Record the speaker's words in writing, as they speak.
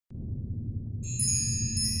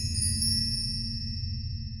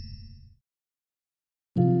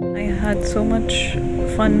had so much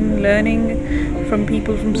fun learning from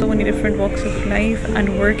people from so many different walks of life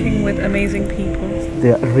and working with amazing people.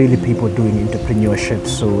 There are really people doing entrepreneurship,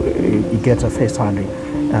 so you get a first-hand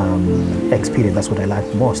experience. That's what I like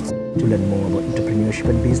most, to learn more about entrepreneurship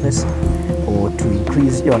and business, or to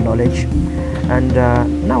increase your knowledge. And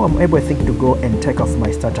now I'm able, I think, to go and take off my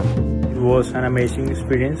startup. It was an amazing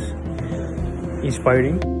experience,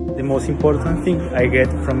 inspiring. The most important thing I get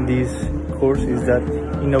from this course is that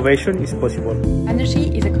innovation is possible.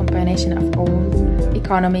 ENERGHY is a combination of all: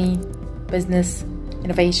 economy, business,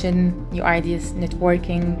 innovation, new ideas,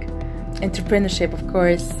 networking, entrepreneurship, of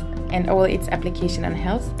course, and all its application on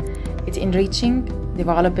health. It's enriching,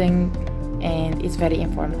 developing, and it's very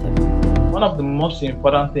informative. One of the most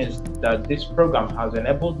important things that this program has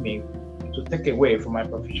enabled me to take away from my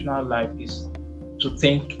professional life is to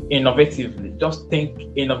think innovatively. Just think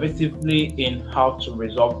innovatively in how to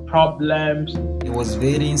resolve problems. It was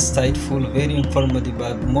very insightful, very informative,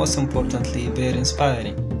 but most importantly, very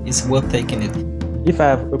inspiring. It's worth taking it. If I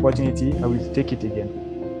have opportunity, I will take it again.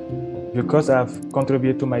 Because I have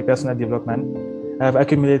contributed to my personal development, I have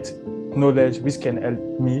accumulated knowledge which can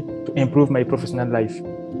help me to improve my professional life,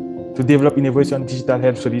 to develop innovation digital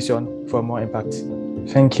health solution for more impact.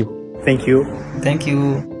 Thank you. Thank you. Thank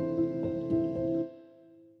you.